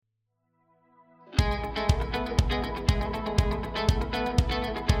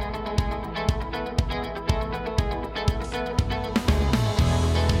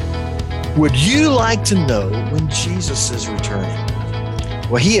Would you like to know when Jesus is returning?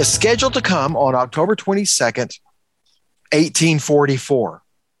 Well, he is scheduled to come on October 22nd, 1844.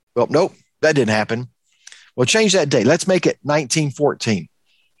 Well, nope, that didn't happen. Well, change that date. Let's make it 1914.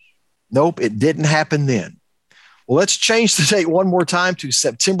 Nope, it didn't happen then. Well, let's change the date one more time to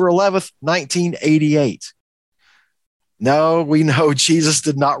September 11th, 1988. No, we know Jesus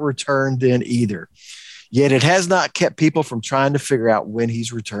did not return then either. Yet it has not kept people from trying to figure out when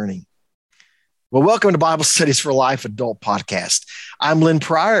he's returning. Well, welcome to Bible Studies for Life Adult Podcast. I'm Lynn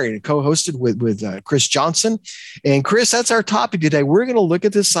Pryor and co-hosted with Chris Johnson. And Chris, that's our topic today. We're going to look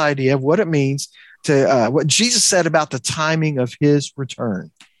at this idea of what it means to what Jesus said about the timing of his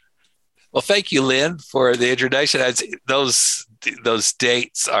return. Well, thank you, Lynn, for the introduction. Those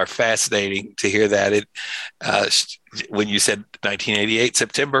dates are fascinating to hear that. When you said 1988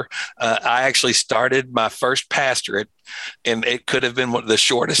 September, I actually started my first pastorate, and it could have been one of the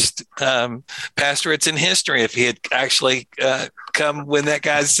shortest pastorates in history if he had actually come when that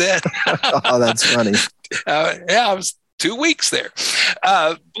guy said. Oh, that's funny. I was 2 weeks there.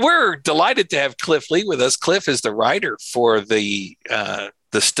 We're delighted to have Cliff Lee with us. Cliff is the writer for the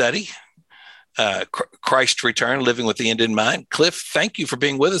study, Christ's Return, Living with the End in Mind. Cliff, thank you for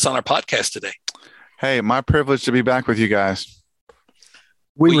being with us on our podcast today. Hey, my privilege to be back with you guys.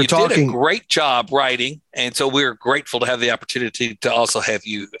 You did a great job writing, and so we're grateful to have the opportunity to also have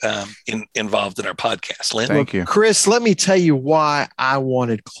you involved in our podcast. Lynn? Thank you. Chris, let me tell you why I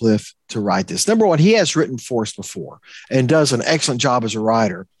wanted Cliff to write this. Number one, he has written for us before and does an excellent job as a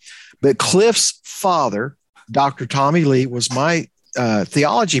writer. But Cliff's father, Dr. Tommy Lee, was my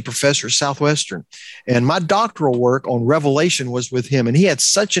theology professor at Southwestern, and my doctoral work on Revelation was with him, and he had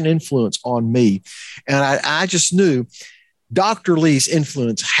such an influence on me, and I just knew Dr. Lee's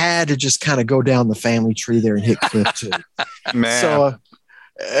influence had to just kind of go down the family tree there and hit Cliff too. Man. So,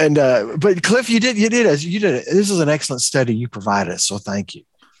 but Cliff, you did this is an excellent study you provided us, so thank you.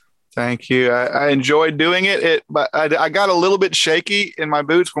 Thank you. I enjoyed doing it. But I got a little bit shaky in my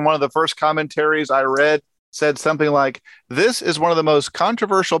boots when one of the first commentaries I read said something like, "This is one of the most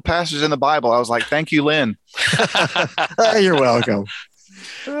controversial passages in the Bible." I was like, "Thank you, Lynn." You're welcome.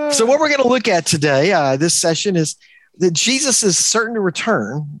 So what we're going to look at today, this session, is that Jesus is certain to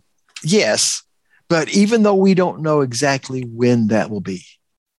return. Yes, but even though we don't know exactly when that will be,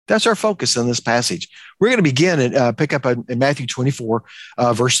 that's our focus in this passage. We're going to begin and pick up in Matthew 24,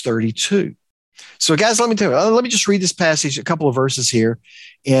 verse 32. So guys, let me just read this passage, a couple of verses here,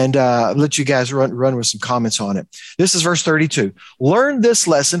 and let you guys run with some comments on it. This is verse 32. Learn this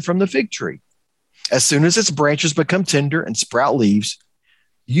lesson from the fig tree. As soon as its branches become tender and sprout leaves,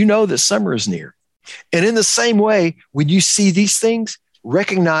 you know that summer is near. And in the same way, when you see these things,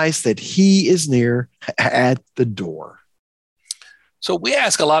 recognize that he is near at the door. So we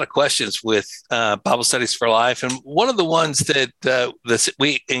ask a lot of questions with Bible Studies for Life, and one of the ones that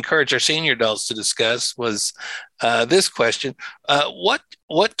we encourage our senior adults to discuss was this question: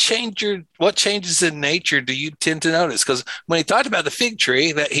 what changes in nature do you tend to notice? Because when he talked about the fig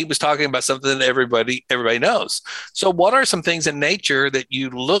tree, that he was talking about something that everybody knows. So what are some things in nature that you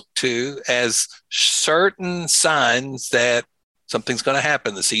look to as certain signs that something's going to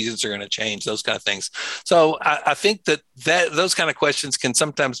happen, the seasons are going to change, those kind of things? So I think that those kind of questions can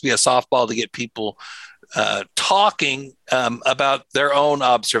sometimes be a softball to get people talking about their own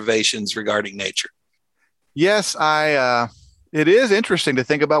observations regarding nature. Yes, it is interesting to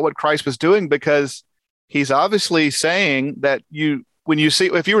think about what Christ was doing, because he's obviously saying that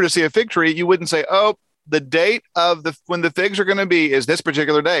if you were to see a fig tree, you wouldn't say, "Oh, the date of when the figs are going to be is this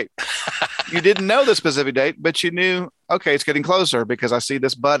particular date." You didn't know the specific date, but you knew, okay, it's getting closer because I see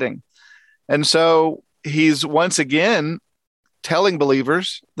this budding. And so he's once again telling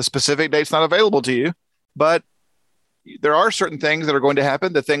believers the specific date's not available to you, but there are certain things that are going to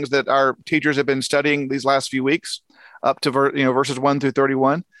happen, the things that our teachers have been studying these last few weeks up to verses 1 through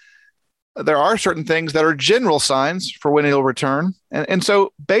 31. There are certain things that are general signs for when he'll return. And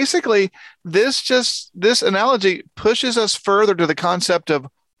so basically this analogy pushes us further to the concept of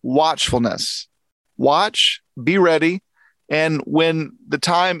watchfulness. Watch, be ready, and when the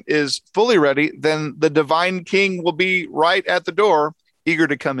time is fully ready, then the divine king will be right at the door, eager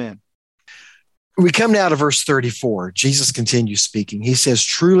to come in. We come now to verse 34. Jesus continues speaking. He says,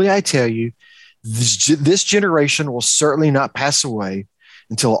 "Truly I tell you, this generation will certainly not pass away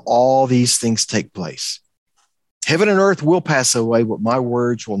until all these things take place. Heaven and earth will pass away, but my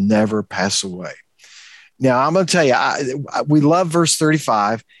words will never pass away." Now, I'm going to tell you, we love verse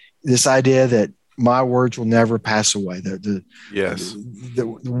 35, this idea that my words will never pass away. The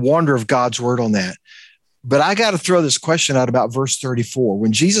wonder of God's word on that. But I got to throw this question out about verse 34.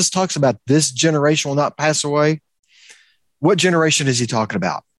 When Jesus talks about this generation will not pass away, what generation is he talking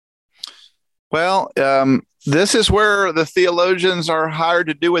about? Well, this is where the theologians are hired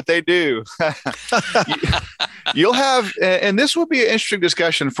to do what they do. You'll have, and this will be an interesting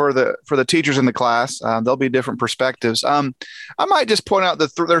discussion for the teachers in the class. There'll be different perspectives. I might just point out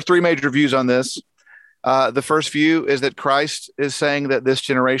that there are three major views on this. The first view is that Christ is saying that this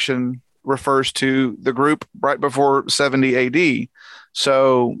generation refers to the group right before 70 AD.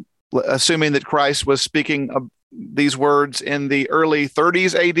 So, assuming that Christ was speaking of these words in the early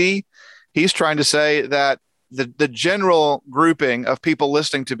 30s AD, he's trying to say that the general grouping of people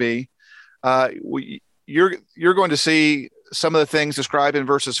listening to me, you're going to see some of the things described in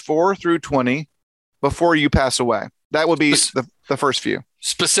verses 4 through 20 before you pass away. That would be the first view.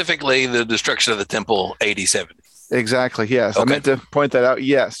 Specifically, the destruction of the temple, AD 70. Exactly. Yes, okay. I meant to point that out.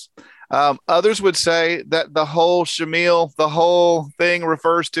 Yes. Others would say that the whole shamil, the whole thing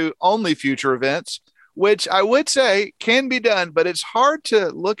refers to only future events, which I would say can be done, but it's hard to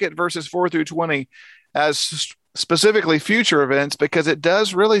look at verses 4 through 20 as specifically future events because it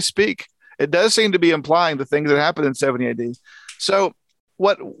does really speak. It does seem to be implying the things that happened in 70 AD. So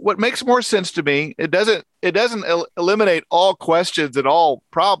what makes more sense to me, it doesn't eliminate all questions and all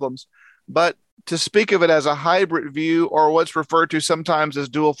problems, but to speak of it as a hybrid view or what's referred to sometimes as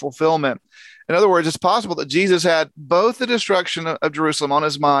dual fulfillment. In other words, it's possible that Jesus had both the destruction of Jerusalem on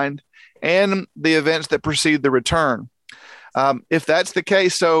his mind and the events that precede the return. If that's the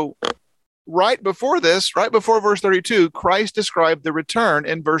case, so right before verse 32, Christ described the return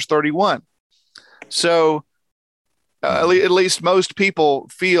in verse 31. So at least most people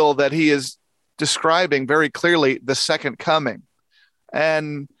feel that he is describing very clearly the second coming.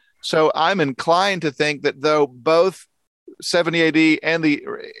 And so I'm inclined to think that though both 70 AD and the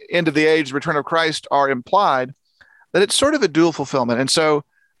end of the age, return of Christ are implied, that it's sort of a dual fulfillment. And so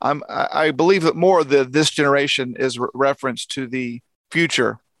I believe that more of this generation is reference to the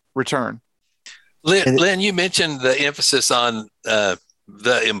future return. Lynn, you mentioned the emphasis on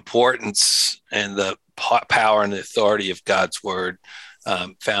the importance and the power and the authority of God's word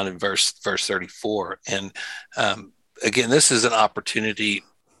found in verse 34. And again, this is an opportunity,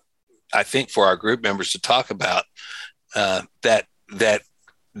 I think, for our group members to talk about that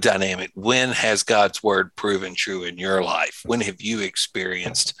dynamic. When has God's word proven true in your life? When have you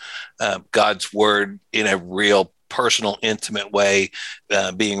experienced God's word in a real personal, intimate way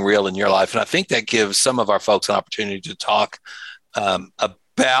being real in your life? And I think that gives some of our folks an opportunity to talk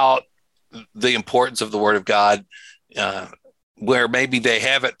about the importance of the word of God, where maybe they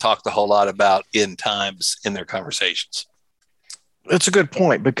haven't talked a whole lot about in times in their conversations. That's a good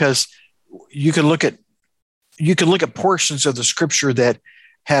point, because you can look at portions of the scripture that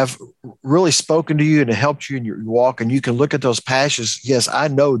have really spoken to you and helped you in your walk, and you can look at those passages. Yes, I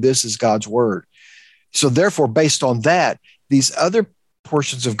know this is God's word. So therefore, based on that, these other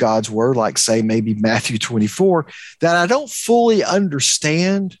portions of God's word, like say maybe Matthew 24, that I don't fully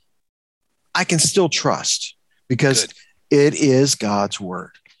understand, I can still trust because it is God's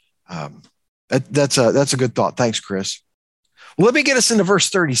word. That's a good thought. Thanks, Chris. Well, let me get us into verse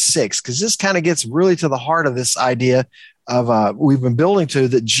 36, because this kind of gets really to the heart of this idea of we've been building to,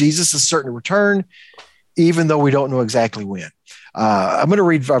 that Jesus is certain to return, even though we don't know exactly when. I'm going to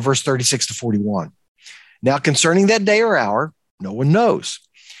read verse 36 to 41. Now, concerning that day or hour, no one knows,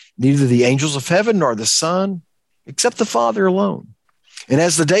 neither the angels of heaven nor the Son, except the Father alone. And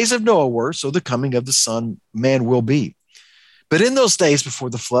as the days of Noah were, so the coming of the Son man will be. But in those days before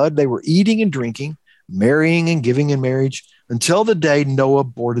the flood, they were eating and drinking, marrying and giving in marriage, until the day Noah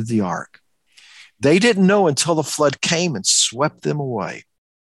boarded the ark. They didn't know until the flood came and swept them away.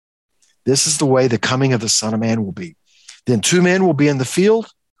 This is the way the coming of the Son of Man will be. Then 2 men will be in the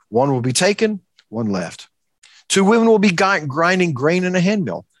field, one will be taken, one left. 2 women will be grinding grain in a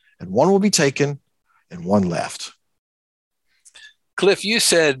handmill, and one will be taken and one left. Cliff, you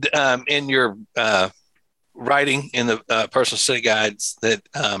said in your writing in the personal study guides that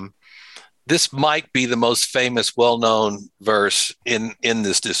this might be the most famous, well-known verse in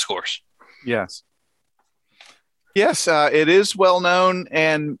this discourse. Yes. Yes, it is well-known,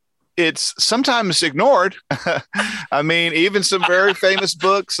 and it's sometimes ignored. I mean, even some very famous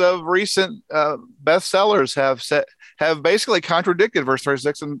books of recent bestsellers have basically contradicted verse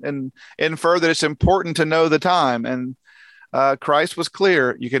 36 and infer that it's important to know the time. And Christ was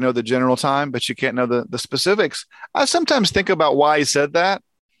clear. You can know the general time, but you can't know the specifics. I sometimes think about why he said that.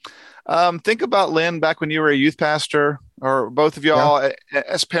 Think about, Lynn, back when you were a youth pastor, or both of y'all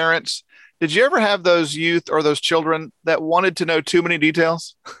as parents. Did you ever have those youth or those children that wanted to know too many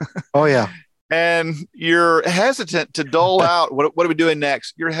details? Oh, yeah. and you're hesitant to dole out what are we doing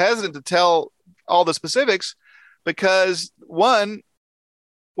next. You're hesitant to tell all the specifics because one,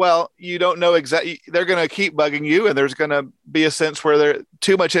 well, you don't know exactly. They're going to keep bugging you, and there's going to be a sense where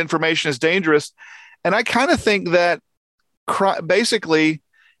too much information is dangerous. And I kind of think that basically,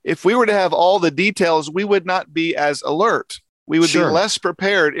 if we were to have all the details, we would not be as alert. We would be less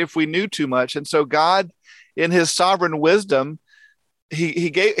prepared if we knew too much. And so God, in his sovereign wisdom,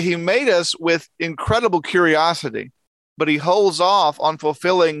 he made us with incredible curiosity, but he holds off on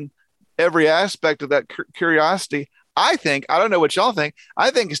fulfilling every aspect of that curiosity. I don't know what y'all think. I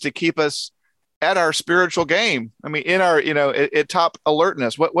think is to keep us at our spiritual game. I mean, in our, at top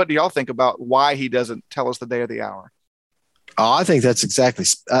alertness. What do y'all think about why he doesn't tell us the day or the hour? Oh, I think that's exactly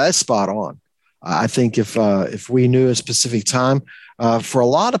that's spot on. I think if we knew a specific time, for a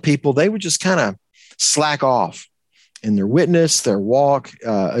lot of people, they would just kind of slack off in their witness, their walk,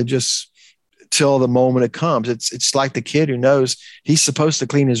 just till the moment it comes. It's like the kid who knows he's supposed to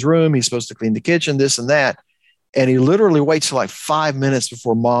clean his room, he's supposed to clean the kitchen, this and that, and he literally waits for like 5 minutes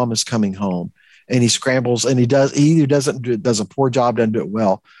before mom is coming home, and he scrambles, and he either does a poor job, doesn't do it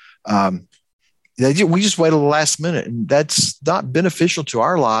well. We just wait till the last minute, and that's not beneficial to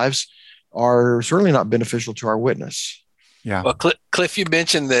our lives, or certainly not beneficial to our witness. Yeah. Well, Cliff, you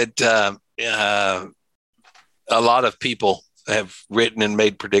mentioned that a lot of people have written and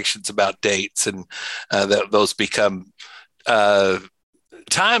made predictions about dates, and those become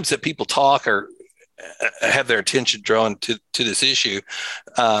times that people talk or have their attention drawn to this issue.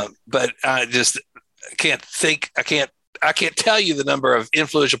 But I just can't tell you the number of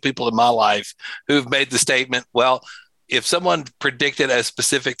influential people in my life who've made the statement, well, if someone predicted a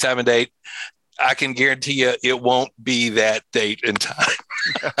specific time and date, I can guarantee you it won't be that date and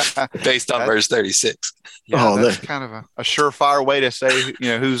time based on verse 36. Yeah, that's kind of a surefire way to say,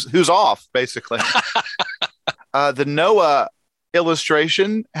 who's off, basically. The Noah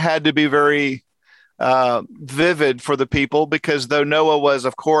illustration had to be very vivid for the people, because though Noah was,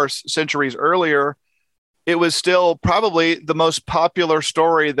 of course, centuries earlier, it was still probably the most popular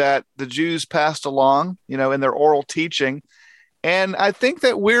story that the Jews passed along, in their oral teaching. And I think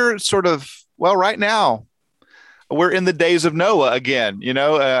that we're sort of, right now, we're in the days of Noah again.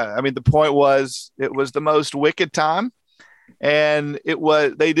 The point was, it was the most wicked time, and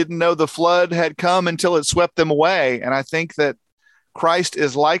they didn't know the flood had come until it swept them away. And I think that Christ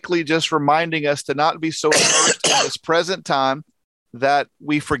is likely just reminding us to not be so immersed in this present time that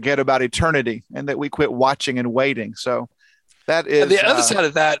we forget about eternity, and that we quit watching and waiting. So that is the other side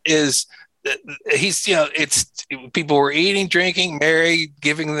of that is it's people were eating, drinking, married,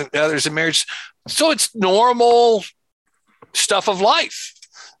 giving the others in marriage. So it's normal stuff of life.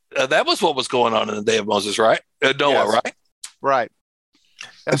 That was what was going on in the day of Moses, right? Noah, yes. Right? Right.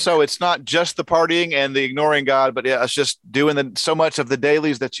 And so it's not just the partying and the ignoring God, but it's just doing so much of the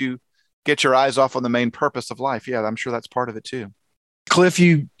dailies that you get your eyes off on the main purpose of life. Yeah, I'm sure that's part of it too. Cliff,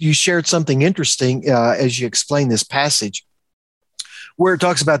 you shared something interesting as you explained this passage, where it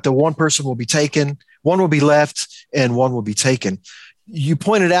talks about the one person will be taken, one will be left, and one will be taken. You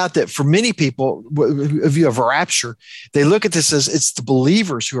pointed out that for many people, a view of rapture, they look at this as it's the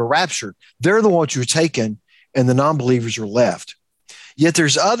believers who are raptured. They're the ones who are taken, and the non-believers are left. Yet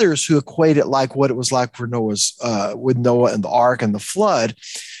there's others who equate it like what it was like for with Noah and the ark and the flood,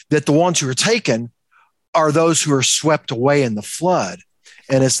 that the ones who are taken are those who are swept away in the flood,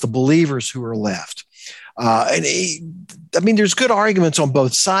 and it's the believers who are left. There's good arguments on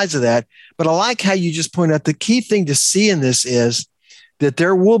both sides of that, but I like how you just point out the key thing to see in this is that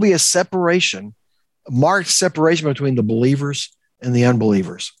there will be a marked separation between the believers and the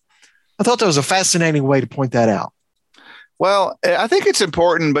unbelievers. I thought that was a fascinating way to point that out. Well, I think it's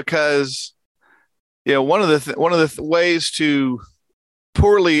important because, one of the ways to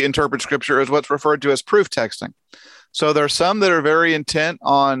poorly interpret Scripture is what's referred to as proof texting. So there are some that are very intent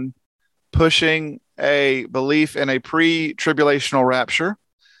on pushing a belief in a pre-tribulational rapture.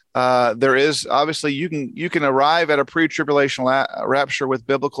 There is obviously you can arrive at a pre-tribulational rapture with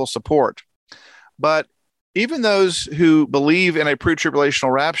biblical support, but even those who believe in a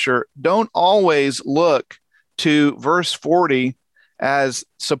pre-tribulational rapture don't always look to verse 40 as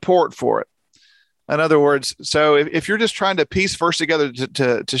support for it. In other words, so if you're just trying to piece verse together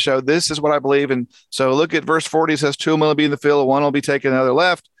to show this is what I believe, and so look at verse 40, it says 2 will be in the field, one will be taken, another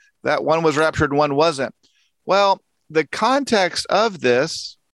left. That one was raptured and one wasn't. Well, the context of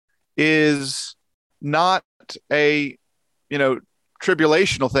this is not a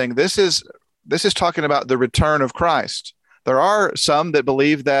tribulational thing. This is talking about the return of Christ. There are some that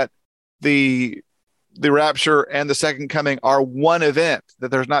believe that the the rapture and the second coming are one event,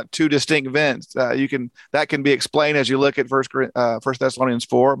 that there's not two distinct events. That can be explained as you look at First Thessalonians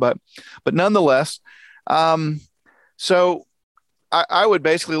 4, but nonetheless, so I would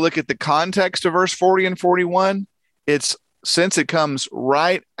basically look at the context of verse 40 and 41. Since it comes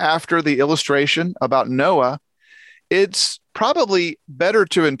right after the illustration about Noah, it's probably better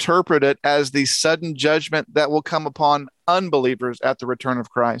to interpret it as the sudden judgment that will come upon unbelievers at the return of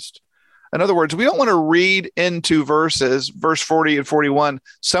Christ. In other words, we don't want to read into verse 40 and 41,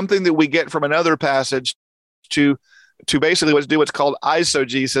 something that we get from another passage to basically do what's called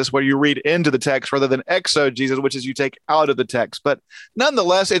eisegesis, where you read into the text rather than exegesis, which is you take out of the text. But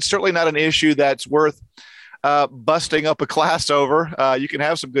nonetheless, it's certainly not an issue that's worth busting up a class over. You can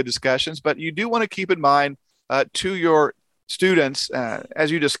have some good discussions, but you do want to keep in mind to your students,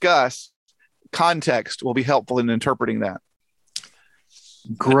 as you discuss, context will be helpful in interpreting that.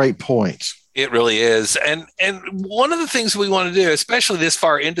 Great point. It really is. And one of the things we want to do, especially this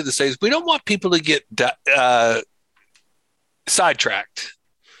far into the studies, we don't want people to get sidetracked,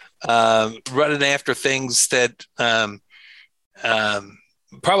 running after things that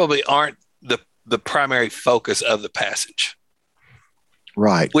probably aren't the primary focus of the passage.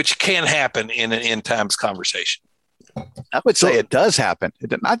 Right. Which can happen in an end times conversation. I would say it does happen.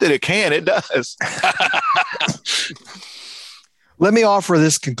 Not that it can, it does. Let me offer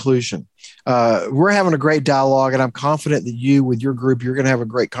this conclusion. We're having a great dialogue, and I'm confident that you, with your group, you're going to have a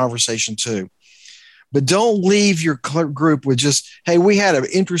great conversation too. But don't leave your group with just, hey, we had an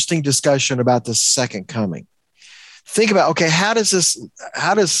interesting discussion about the second coming. Think about, okay, how does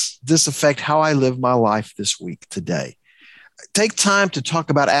this affect how I live my life this week, today? Take time to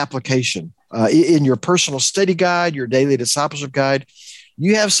talk about application in your personal study guide, your daily discipleship guide.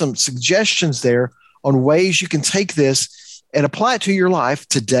 You have some suggestions there on ways you can take this and apply it to your life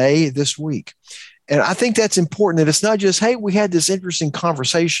today, this week. And I think that's important, that it's not just, hey, we had this interesting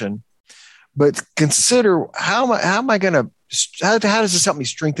conversation, but consider how does this help me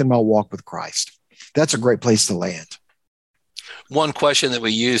strengthen my walk with Christ? That's a great place to land. One question that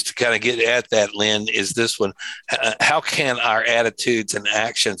we use to kind of get at that, Lynn, is this one. How can our attitudes and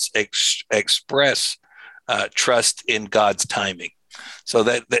actions express trust in God's timing? So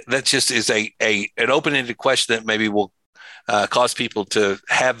that just is an open-ended question that maybe will cause people to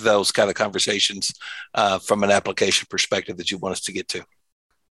have those kind of conversations from an application perspective that you want us to get to.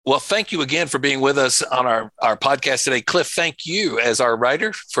 Well, thank you again for being with us on our podcast today. Cliff, thank you as our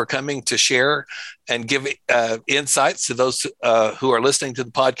writer for coming to share and give insights to those who are listening to the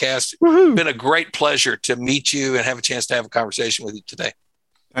podcast. Woo-hoo. It's been a great pleasure to meet you and have a chance to have a conversation with you today.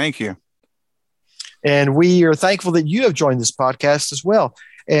 Thank you. And we are thankful that you have joined this podcast as well.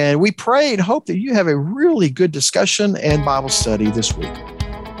 And we pray and hope that you have a really good discussion and Bible study this week.